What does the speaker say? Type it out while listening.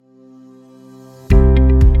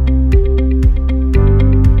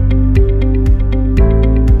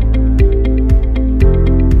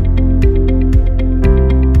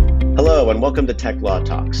and welcome to Tech Law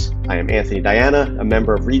Talks. I am Anthony Diana, a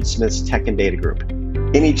member of Reed Smith's Tech and Data Group.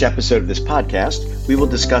 In each episode of this podcast, we will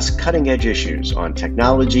discuss cutting-edge issues on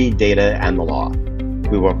technology, data, and the law.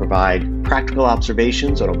 We will provide practical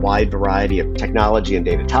observations on a wide variety of technology and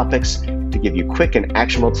data topics to give you quick and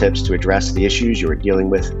actionable tips to address the issues you are dealing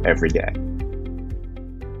with every day.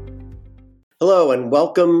 Hello, and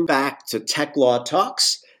welcome back to Tech Law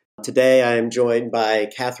Talks. Today, I am joined by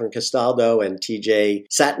Catherine Castaldo and TJ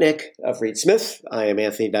Satnick of Reed Smith. I am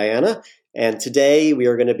Anthony Diana, and today we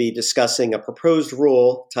are going to be discussing a proposed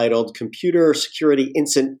rule titled Computer Security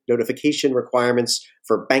Incident Notification Requirements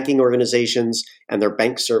for Banking Organizations and Their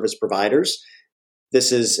Bank Service Providers.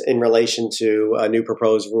 This is in relation to a new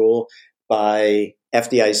proposed rule by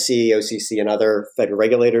FDIC, OCC, and other federal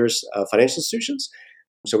regulators of financial institutions.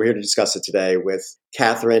 So we're here to discuss it today with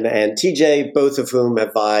Catherine and TJ, both of whom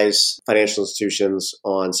advise financial institutions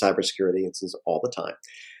on cybersecurity incidents all the time.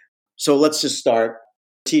 So let's just start.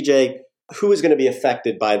 TJ, who is going to be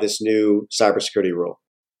affected by this new cybersecurity rule?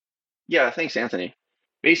 Yeah, thanks, Anthony.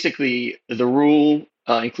 Basically, the rule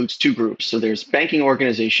includes two groups. So there's banking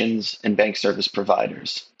organizations and bank service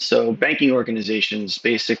providers. So banking organizations,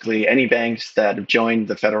 basically any banks that have joined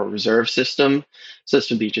the Federal Reserve System. So this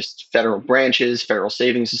would be just federal branches, federal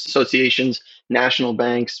savings associations, national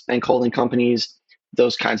banks, bank holding companies,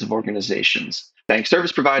 those kinds of organizations. Bank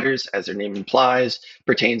service providers, as their name implies,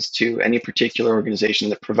 pertains to any particular organization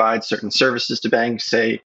that provides certain services to banks,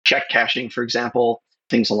 say check cashing, for example,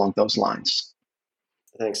 things along those lines.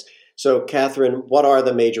 Thanks. So, Catherine, what are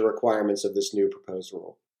the major requirements of this new proposed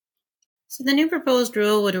rule? So the new proposed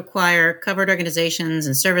rule would require covered organizations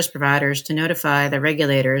and service providers to notify the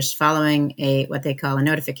regulators following what they call a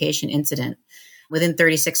notification incident within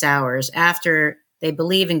 36 hours after they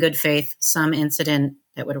believe in good faith some incident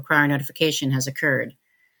that would require notification has occurred.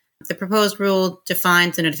 The proposed rule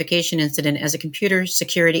defines the notification incident as a computer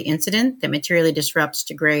security incident that materially disrupts,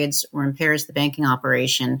 degrades, or impairs the banking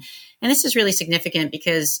operation. And this is really significant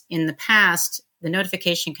because in the past, the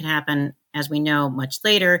notification can happen, as we know, much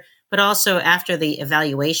later, but also after the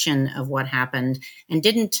evaluation of what happened and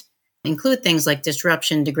didn't include things like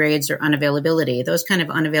disruption, degrades, or unavailability. Those kind of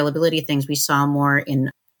unavailability things we saw more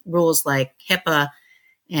in rules like HIPAA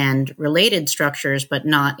and related structures, but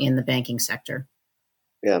not in the banking sector.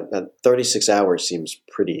 Yeah, 36 hours seems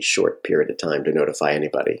pretty short period of time to notify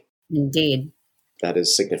anybody. Indeed. That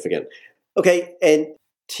is significant. Okay, and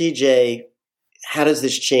TJ, how does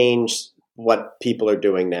this change what people are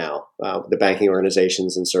doing now, the banking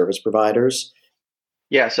organizations and service providers?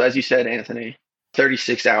 Yeah, so as you said, Anthony,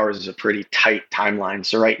 36 hours is a pretty tight timeline.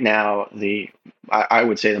 So right now, I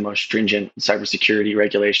would say the most stringent cybersecurity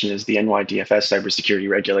regulation is the NYDFS cybersecurity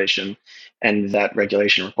regulation. And that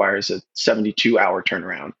regulation requires a 72-hour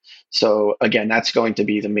turnaround. So again, that's going to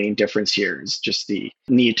be the main difference here is just the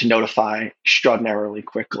need to notify extraordinarily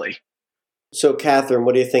quickly. So Catherine,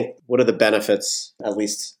 what do you think? What are the benefits, at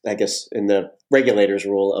least, I guess, in the regulator's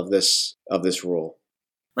rule of this rule?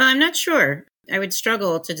 Well, I'm not sure. I would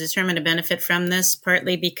struggle to determine a benefit from this,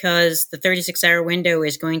 partly because the 36-hour window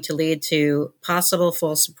is going to lead to possible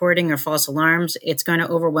false reporting or false alarms. It's going to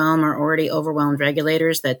overwhelm our already overwhelmed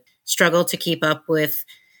regulators that struggle to keep up with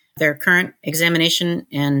their current examination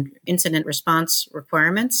and incident response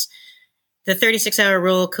requirements. The 36-hour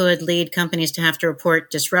rule could lead companies to have to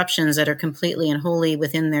report disruptions that are completely and wholly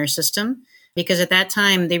within their system, because at that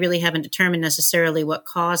time, they really haven't determined necessarily what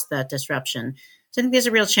caused that disruption. So I think these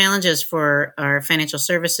are real challenges for our financial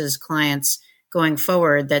services clients going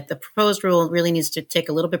forward, that the proposed rule really needs to take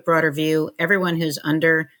a little bit broader view. Everyone who's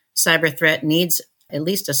under cyber threat needs at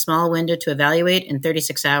least a small window to evaluate, and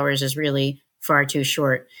 36 hours is really far too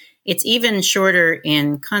short. It's even shorter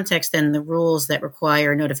in context than the rules that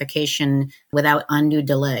require notification without undue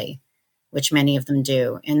delay, which many of them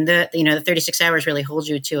do. And the 36 hours really holds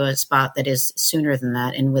you to a spot that is sooner than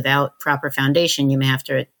that. And without proper foundation, you may have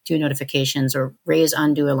to do notifications or raise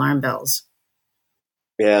undue alarm bells.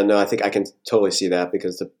 Yeah, no, I think I can totally see that,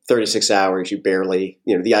 because the 36 hours, you barely,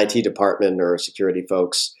 the IT department or security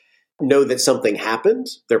folks know that something happened.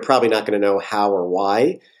 They're probably not going to know how or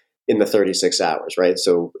why in the 36 hours, right?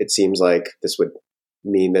 So it seems like this would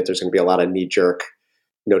mean that there's going to be a lot of knee-jerk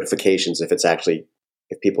notifications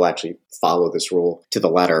if people actually follow this rule to the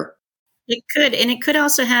letter. It could, and it could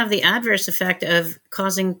also have the adverse effect of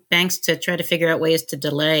causing banks to try to figure out ways to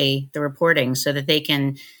delay the reporting so that they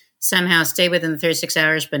can somehow stay within the 36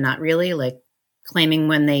 hours, but not really, like claiming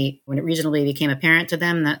when it reasonably became apparent to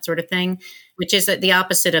them, that sort of thing, which is the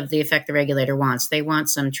opposite of the effect the regulator wants. They want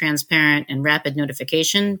some transparent and rapid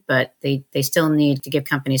notification, but they still need to give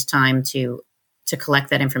companies time to to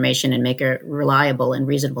collect that information and make a reliable and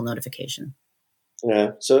reasonable notification.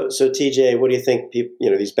 Yeah. So TJ, what do you think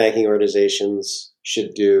these banking organizations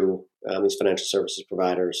should do, these financial services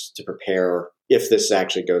providers, to prepare if this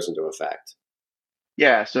actually goes into effect?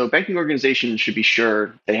 Yeah, so banking organizations should be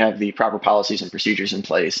sure they have the proper policies and procedures in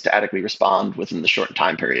place to adequately respond within the short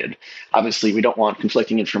time period. Obviously, we don't want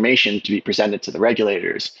conflicting information to be presented to the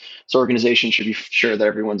regulators. So organizations should be sure that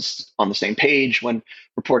everyone's on the same page when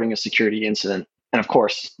reporting a security incident. And of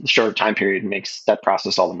course, the shorter time period makes that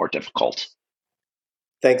process all the more difficult.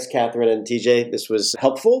 Thanks, Catherine and TJ. This was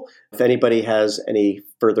helpful. If anybody has any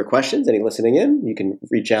further questions, any listening in, you can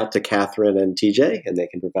reach out to Catherine and TJ, and they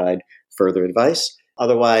can provide further advice.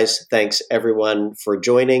 Otherwise, thanks everyone for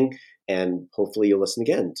joining, and hopefully you'll listen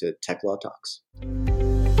again to Tech Law Talks.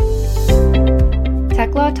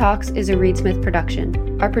 Tech Law Talks is a Reed Smith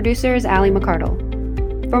production. Our producer is Ali McCardle.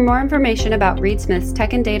 For more information about Reed Smith's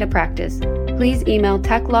tech and data practice, please email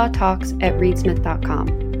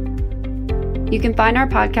techlawtalks@reedsmith.com. You can find our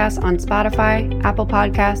podcast on Spotify, Apple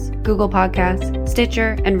Podcasts, Google Podcasts,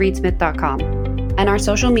 Stitcher, and reedsmith.com, and our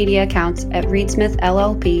social media accounts at Reed Smith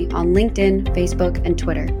LLP on LinkedIn, Facebook, and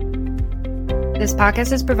Twitter. This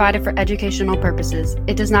podcast is provided for educational purposes.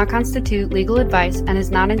 It does not constitute legal advice and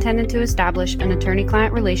is not intended to establish an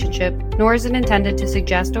attorney-client relationship, nor is it intended to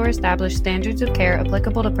suggest or establish standards of care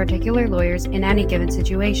applicable to particular lawyers in any given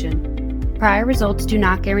situation. Prior results do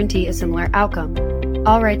not guarantee a similar outcome.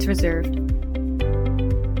 All rights reserved.